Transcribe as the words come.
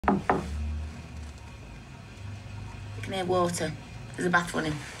You can hear water. There's a bath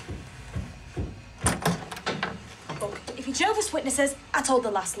running. Look, if you're Jehovah's Witnesses, I told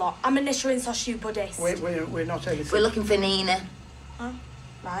the last lot. I'm a Nisha in Soshu Buddhist. We're not anything. We're looking for Nina. Oh,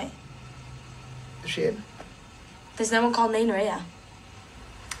 right. Is she in? There's no one called Nina here.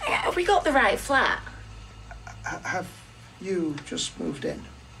 Have we got the right flat? Have you just moved in?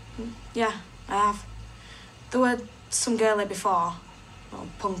 Yeah, I have. There were some girl here before. Well,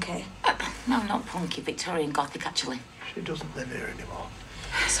 punky. No, not punky. Victorian Gothic, actually. She doesn't live here anymore.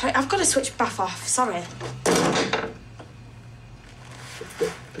 Sorry, I've got to switch bath off. Sorry. A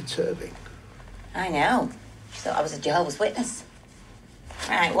bit perturbing. I know. She thought I was a Jehovah's Witness.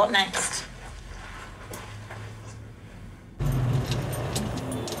 Right, what next?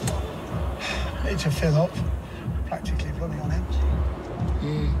 Need to fill up. Practically running on empty.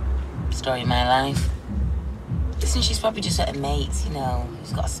 Story of my life. Listen, she's probably just at a mate's, you know,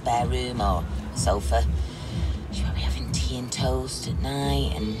 who's got a spare room or a sofa. She's probably having tea and toast at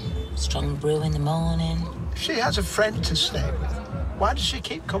night and strong brew in the morning. If she has a friend to stay with, why does she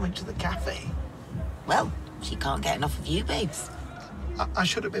keep coming to the cafe? Well, she can't get enough of you, babes. I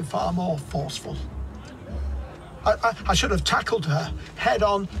should have been far more forceful. I should have tackled her head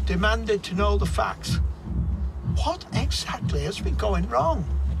on, demanded to know the facts. What exactly has been going wrong?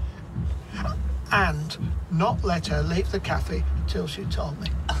 And not let her leave the cafe until she told me.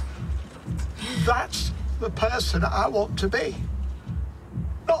 That's the person I want to be.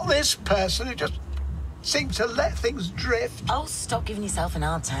 Not this person who just seems to let things drift. Oh, stop giving yourself an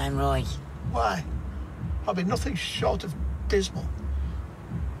hard time, Roy. Why? I've been nothing short of dismal.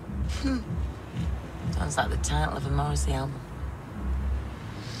 Sounds like the title of a Morrissey album.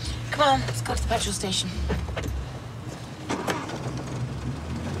 Come on, let's go to the petrol station.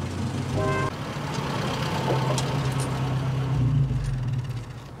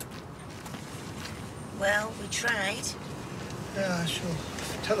 Well, we tried. Yeah, I shall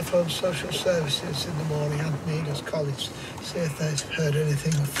telephone social services in the morning and Nina's college, see if they've heard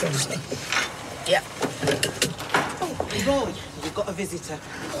anything from her. Yep. Oh, Roy, you've got a visitor.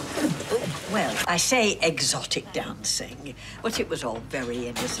 Well, I say exotic dancing, but it was all very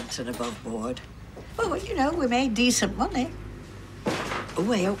innocent and above board. Well, you know, we made decent money.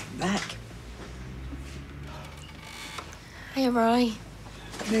 Way up back. Hey, Roy.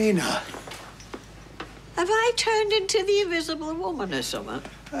 Nina. Have I turned into the invisible woman or something?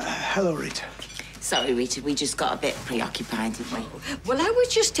 Hello, Rita. Sorry, Rita, we just got a bit preoccupied, didn't we? Well, I was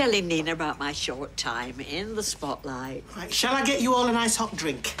just telling Nina about my short time in the spotlight. Right, shall I get you all a nice hot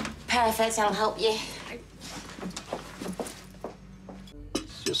drink? Perfect, I'll help you.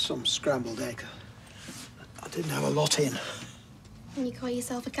 It's just some scrambled egg. I didn't have a lot in. And you call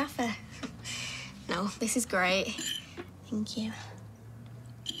yourself a cafe? No, this is great. Thank you.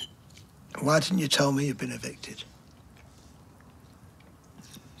 Why didn't you tell me you'd been evicted?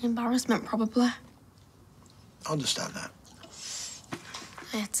 Embarrassment, probably. I understand that.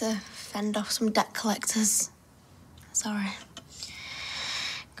 I had to fend off some debt collectors. Sorry.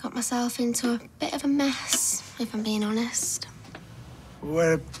 Got myself into a bit of a mess, if I'm being honest.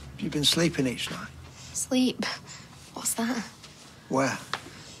 Where have you been sleeping each night? Sleep? What's that? Where?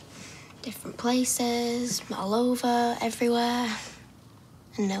 Different places, all over, everywhere,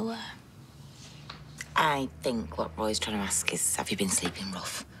 and nowhere. I think what Roy's trying to ask is, have you been sleeping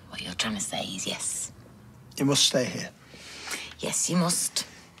rough? What you're trying to say is yes. You must stay here. Yes, you must.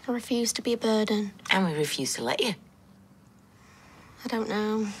 I refuse to be a burden. And we refuse to let you. I don't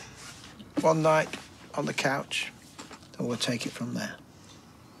know. One night on the couch, then we'll take it from there.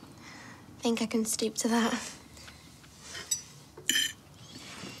 Think I can stoop to that.